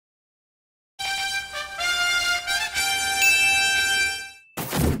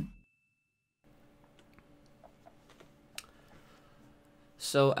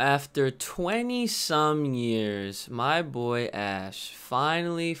So after 20 some years, my boy Ash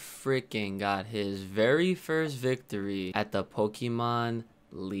finally freaking got his very first victory at the Pokemon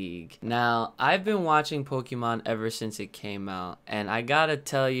League. Now, I've been watching Pokemon ever since it came out, and I gotta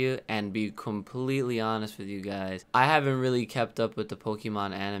tell you and be completely honest with you guys, I haven't really kept up with the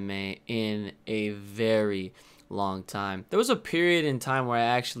Pokemon anime in a very long time. There was a period in time where I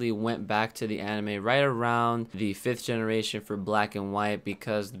actually went back to the anime right around the 5th generation for Black and White,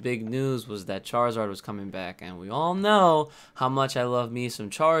 because the big news was that Charizard was coming back, and we all know how much I love me some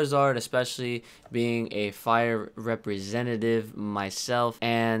Charizard, especially being a fire representative myself.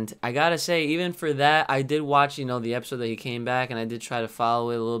 And I gotta say, even for that, I did watch, you know, the episode that he came back, and I did try to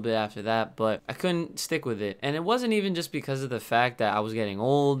follow it a little bit after that, but I couldn't stick with it. And it wasn't even just because of the fact that I was getting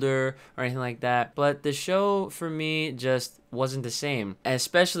older or anything like that, but the show for me just wasn't the same,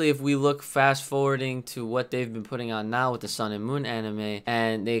 especially if we look fast forwarding to what they've been putting on now with the Sun and Moon anime,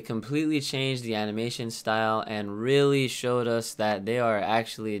 and they completely changed the animation style and really showed us that they are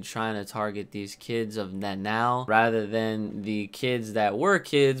actually trying to target these kids of now rather than the kids that were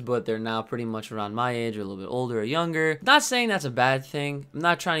kids but they're now pretty much around my age or a little bit older or younger. Not saying that's a bad thing. I'm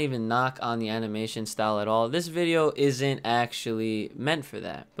not trying to even knock on the animation style at all. This video isn't actually meant for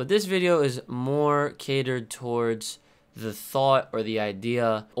that, but this video is more catered towards the thought or the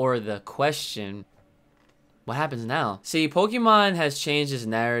idea or the question, what happens now? See, Pokemon has changed its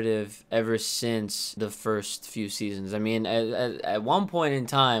narrative ever since the first few seasons. I mean, at one point in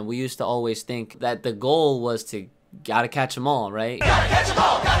time, we used to always think that the goal was to gotta catch them all, right? Gotta catch them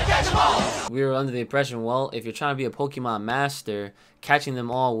all, gotta catch them all! We were under the impression, well, if you're trying to be a Pokemon master, catching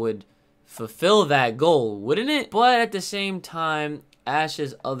them all would fulfill that goal, wouldn't it? But at the same time,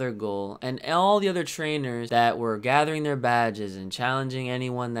 Ash's other goal and all the other trainers that were gathering their badges and challenging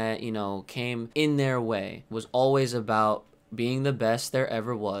anyone that, you know, came in their way was always about being the best there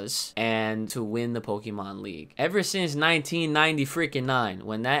ever was and to win the Pokemon League. Ever since 1990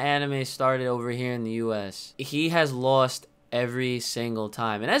 when that anime started over here in the US, he has lost every single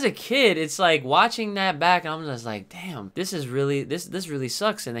time. And as a kid, it's like watching that back and I'm just like, damn, this is really this really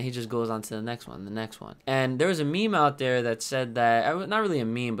sucks. And then he just goes on to the next one. And there was a meme out there that said that, not really a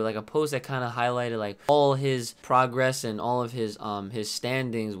meme, but like a post that kind of highlighted like all his progress and all of his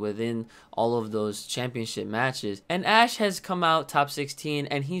standings within all of those championship matches. And Ash has come out top 16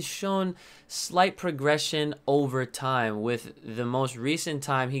 and he's shown slight progression over time. With the most recent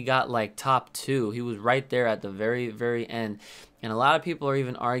time, he got like top 2. He was right there at the very end. And a lot of people are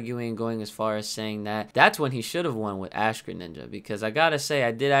even arguing, going as far as saying that that's when he should have won with Ash Greninja. Because I gotta say,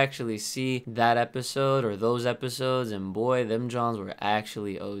 I did actually see that episode or those episodes, and boy, them Johns were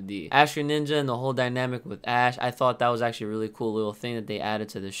actually OD. Ash Greninja and the whole dynamic with Ash, I thought that was actually a really cool little thing that they added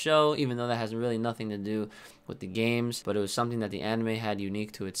to the show, even though that has really nothing to do with the games. But it was something that the anime had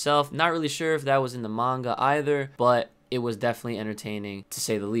unique to itself. Not really sure if that was in the manga either, but it was definitely entertaining, to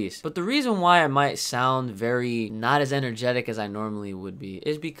say the least. But the reason why I might sound very not as energetic as I normally would be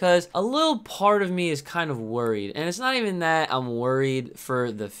is because a little part of me is kind of worried. And it's not even that I'm worried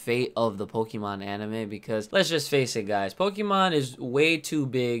for the fate of the Pokemon anime, because let's just face it, guys, Pokemon is way too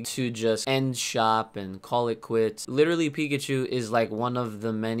big to just end shop and call it quits. Literally, Pikachu is like one of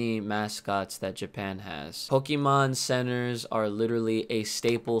the many mascots that Japan has. Pokemon centers are literally a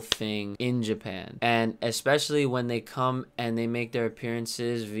staple thing in Japan. And especially when they come and they make their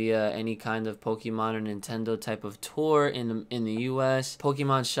appearances via any kind of Pokemon or Nintendo type of tour in the US,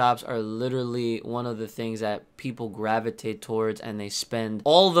 Pokemon shops are literally one of the things that people gravitate towards, and they spend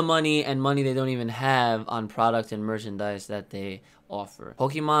all the money and money they don't even have on product and merchandise that they offer.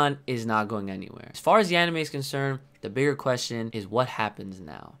 Pokemon is not going anywhere. As far as the anime is concerned, the bigger question is what happens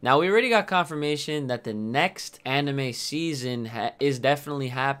now. Now, we already got confirmation that the next anime season is definitely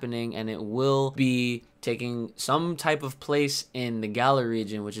happening, and it will be taking some type of place in the Galar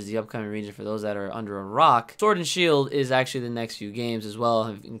region, which is the upcoming region for those that are under a rock. Sword and Shield is actually the next few games as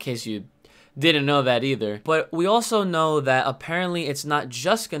well, in case you didn't know that either. But we also know that apparently it's not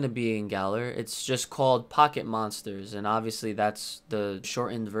just going to be in Galar. It's just called Pocket Monsters, and obviously that's the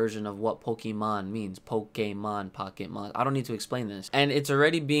shortened version of what Pokemon means. Pokemon, Pocket Mon. I don't need to explain this. And it's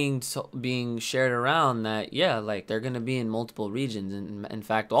already being shared around that, yeah, like they're going to be in multiple regions, and in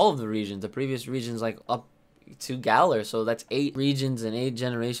fact all of the regions, the previous regions, like up to Galar. So that's 8 regions and 8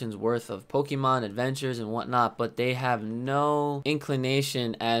 generations worth of Pokemon adventures and whatnot, but they have no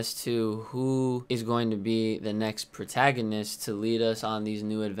inclination as to who is going to be the next protagonist to lead us on these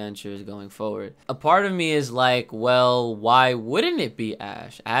new adventures going forward. A part of me is like, well, why wouldn't it be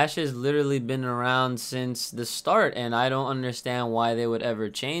Ash? Ash has literally been around since the start, and I don't understand why they would ever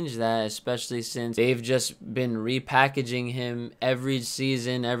change that, especially since they've just been repackaging him every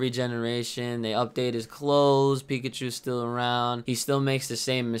season, every generation. They update his clothes, Pikachu's still around, he still makes the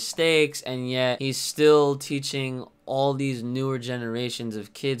same mistakes, and yet he's still teaching all these newer generations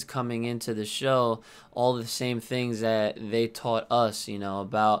of kids coming into the show all the same things that they taught us, you know,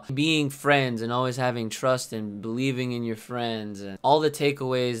 about being friends and always having trust and believing in your friends, and all the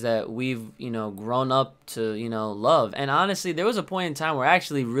takeaways that we've, you know, grown up to, you know, love. And honestly, there was a point in time where I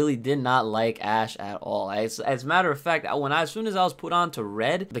actually really did not like Ash at all. As a matter of fact, as soon as I was put on to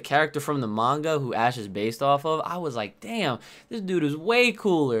Red, the character from the manga who Ash is based off of, I was like, damn, this dude is way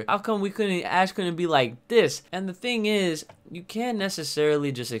cooler. How come Ash couldn't be like this? And the thing is, you can't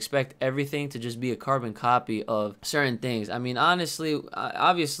necessarily just expect everything to just be a carbon copy of certain things. I mean, honestly,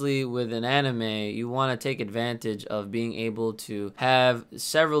 obviously with an anime, you want to take advantage of being able to have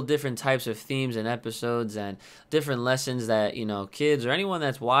several different types of themes and episodes and different lessons that, you know, kids or anyone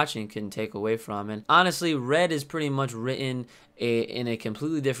that's watching can take away from. And honestly, Red is pretty much written in a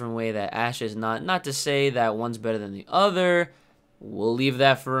completely different way that Ash is not. Not to say that one's better than the other. We'll leave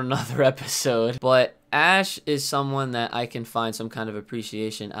that for another episode. But Ash is someone that I can find some kind of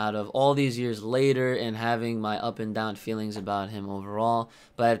appreciation out of all these years later, and having my up and down feelings about him overall.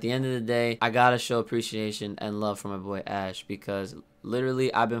 But at the end of the day, I gotta show appreciation and love for my boy Ash, because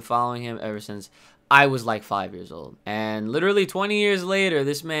literally I've been following him ever since I was like 5 years old. And literally 20 years later,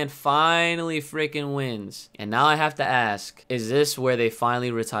 this man finally freaking wins. And now I have to ask, is this where they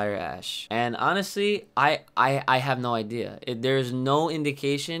finally retire Ash? And honestly, I have no idea. There's no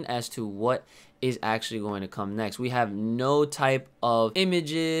indication as to what is actually going to come next. We have no type of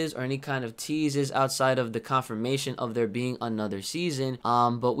images or any kind of teases outside of the confirmation of there being another season,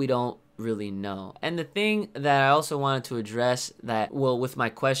 but we don't really know. And the thing that I also wanted to address with my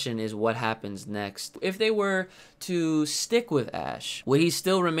question is what happens next. If they were to stick with Ash, would he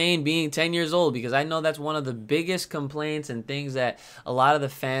still remain being 10 years old? Because I know that's one of the biggest complaints and things that a lot of the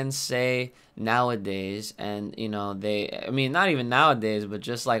fans say nowadays. And you know, I mean, not even nowadays, but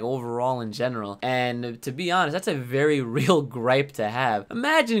just like overall in general. And to be honest, that's a very real gripe to have.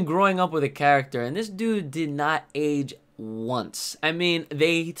 Imagine growing up with a character and this dude did not age once. I mean,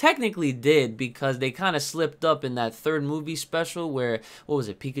 they technically did, because they kind of slipped up in that 3rd movie special where, what was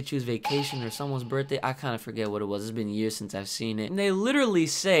it, Pikachu's Vacation or someone's birthday? I kind of forget what it was. It's been years since I've seen it. And they literally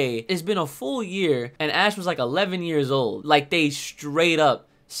say it's been a full year and Ash was like 11 years old. Like, they straight up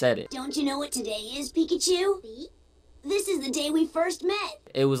said it. Don't you know what today is, Pikachu? This is the day we first met.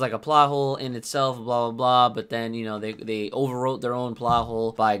 It was like a plot hole in itself, blah, blah, blah. But then, you know, they overwrote their own plot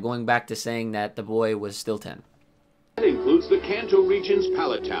hole by going back to saying that the boy was still 10. That includes the Kanto region's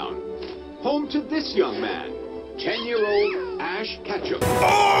Pallet Town, home to this young man, 10-year-old Ash Ketchum.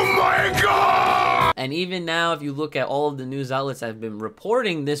 Oh my god! And even now, if you look at all of the news outlets that have been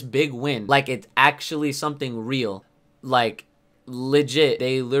reporting this big win, like it's actually something real, like legit,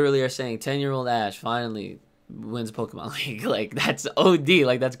 they literally are saying 10-year-old Ash finally wins Pokemon League. Like, that's OD.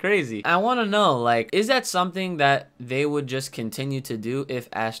 Like, that's crazy. I want to know, like, is that something that they would just continue to do if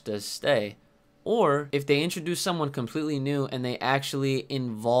Ash does stay? Or if they introduce someone completely new and they actually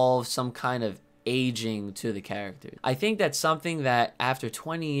involve some kind of aging to the character. I think that's something that after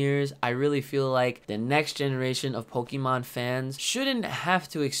 20 years, I really feel like the next generation of Pokemon fans shouldn't have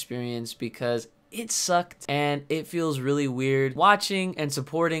to experience, because it sucked and it feels really weird watching and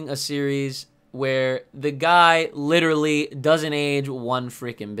supporting a series where the guy literally doesn't age one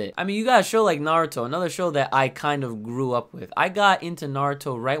freaking bit. I mean, you got a show like Naruto, another show that I kind of grew up with. I got into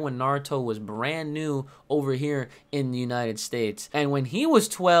Naruto right when Naruto was brand new over here in the United States. And when he was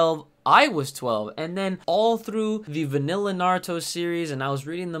 12, I was 12, and then all through the vanilla Naruto series, and I was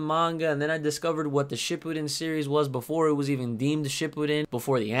reading the manga, and then I discovered what the Shippuden series was before it was even deemed Shippuden,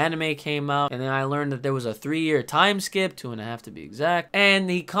 before the anime came out, and then I learned that there was a 3-year time skip, 2.5 to be exact, and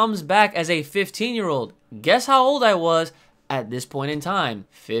he comes back as a 15-year-old. Guess how old I was at this point in time?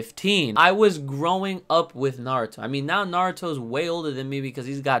 15. I was growing up with Naruto. I mean, now Naruto's way older than me because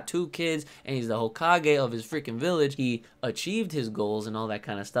he's got 2 kids and he's the Hokage of his freaking village. He achieved his goals and all that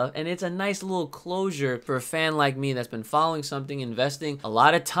kind of stuff. And it's a nice little closure for a fan like me that's been following something, investing a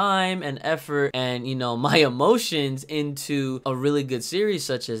lot of time and effort and, you know, my emotions into a really good series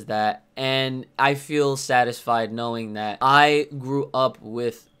such as that. And I feel satisfied knowing that I grew up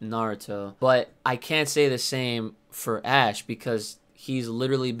with Naruto. But I can't say the same for Ash because he's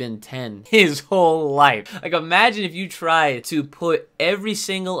literally been 10 his whole life. Like, imagine if you tried to put every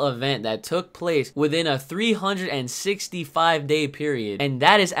single event that took place within a 365-day period, and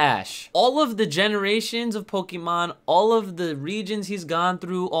that is Ash. All of the generations of Pokemon, all of the regions he's gone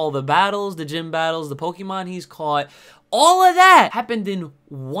through, all the battles, the gym battles, the Pokemon he's caught, all of that happened in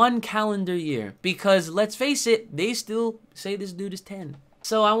 1 calendar year. Because let's face it, they still say this dude is 10.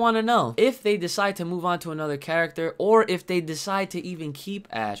 So I want to know, if they decide to move on to another character, or if they decide to even keep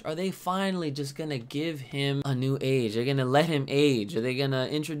Ash, are they finally just going to give him a new age? They're going to let him age? Are they going to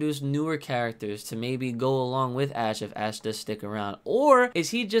introduce newer characters to maybe go along with Ash if Ash does stick around? Or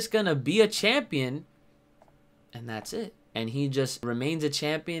is he just going to be a champion and that's it? And he just remains a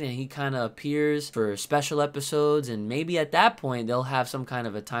champion and he kind of appears for special episodes, and maybe at that point they'll have some kind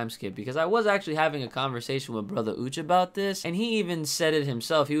of a time skip. Because I was actually having a conversation with brother Uchi about this, and he even said it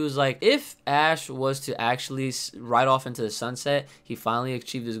himself. He was like, if Ash was to actually ride off into the sunset, he finally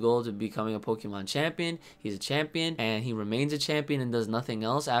achieved his goal to becoming a Pokemon champion, he's a champion and he remains a champion and does nothing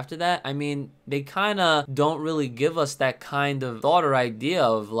else after that. I mean, they kind of don't really give us that kind of thought or idea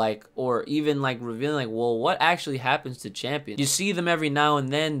of like, or even like revealing like, well, what actually happens to champions? You see them every now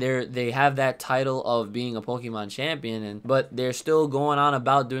and then, they have that title of being a Pokemon champion, but they're still going on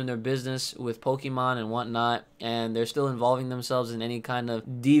about doing their business with Pokemon and whatnot, and they're still involving themselves in any kind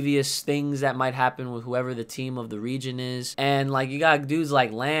of devious things that might happen with whoever the team of the region is. And like, you got dudes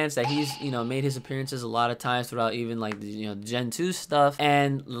like Lance that he's, you know, made his appearances a lot of times throughout even like the, you know, Gen 2 stuff.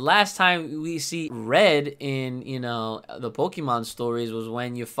 And the last time we see Red in, you know, the Pokemon stories was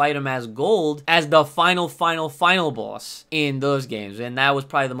when you fight him as Gold as the final boss in those games, and that was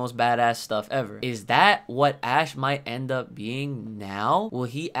probably the most badass stuff ever. Is that what Ash might end up being now? Will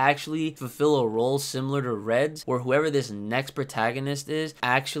he actually fulfill a role similar to Red's, where whoever this next protagonist is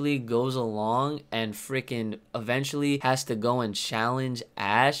actually goes along and freaking eventually has to go and challenge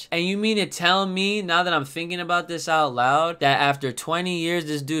Ash? And you mean to tell me, now that I'm thinking about this out loud, that after 20 years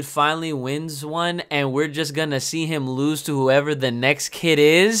this dude finally wins one and we're just gonna see him lose to whoever the next kid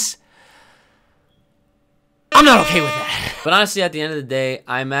is? I'm not okay with that. But honestly, at the end of the day,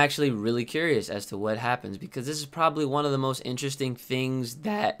 I'm actually really curious as to what happens, because this is probably one of the most interesting things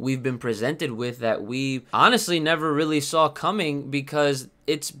that we've been presented with that we honestly never really saw coming, because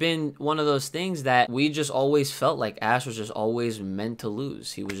it's been one of those things that we just always felt like Ash was just always meant to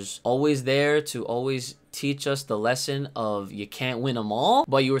lose. He was just always there to always teach us the lesson of you can't win them all,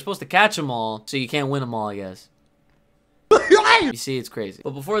 but you were supposed to catch them all, so you can't win them all, I guess. You see, it's crazy.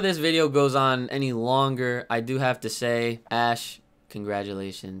 But before this video goes on any longer, I do have to say, Ash,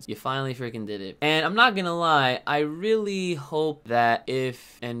 congratulations. You finally freaking did it. And I'm not gonna lie, I really hope that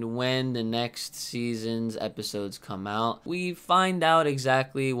if and when the next season's episodes come out, we find out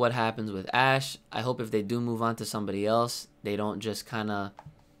exactly what happens with Ash. I hope if they do move on to somebody else, they don't just kind of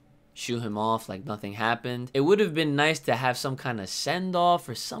shoo him off like nothing happened. It would have been nice to have some kind of send-off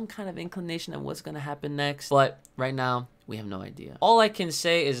or some kind of inclination of what's gonna happen next, but right now we have no idea. All I can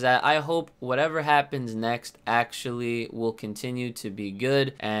say is that I hope whatever happens next actually will continue to be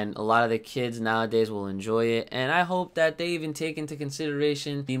good, and a lot of the kids nowadays will enjoy it. And I hope that they even take into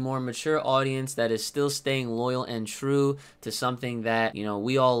consideration the more mature audience that is still staying loyal and true to something that, you know,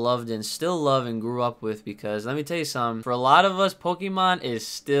 we all loved and still love and grew up with. Because let me tell you something, for a lot of us, Pokemon is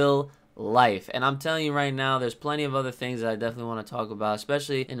still life. And I'm telling you right now, there's plenty of other things that I definitely want to talk about,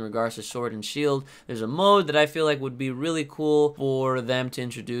 especially in regards to Sword and Shield. There's a mode that I feel like would be really cool for them to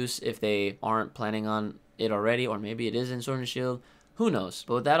introduce if they aren't planning on it already, or maybe it is in Sword and Shield. Who knows?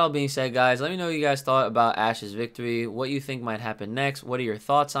 But with that all being said, guys, let me know what you guys thought about Ash's victory, what you think might happen next. What are your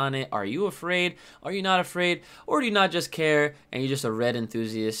thoughts on it? Are you afraid? Are you not afraid? Or do you not just care and you're just a Red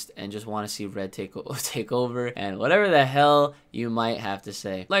enthusiast and just want to see Red take over and whatever the hell you might have to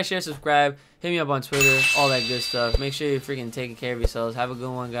say? Like, share, subscribe, hit me up on Twitter, all that good stuff. Make sure you're freaking taking care of yourselves. Have a good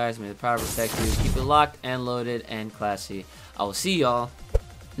one, guys. May the power protect you. Keep it locked and loaded and classy. I will see y'all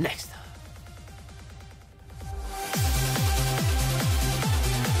next time.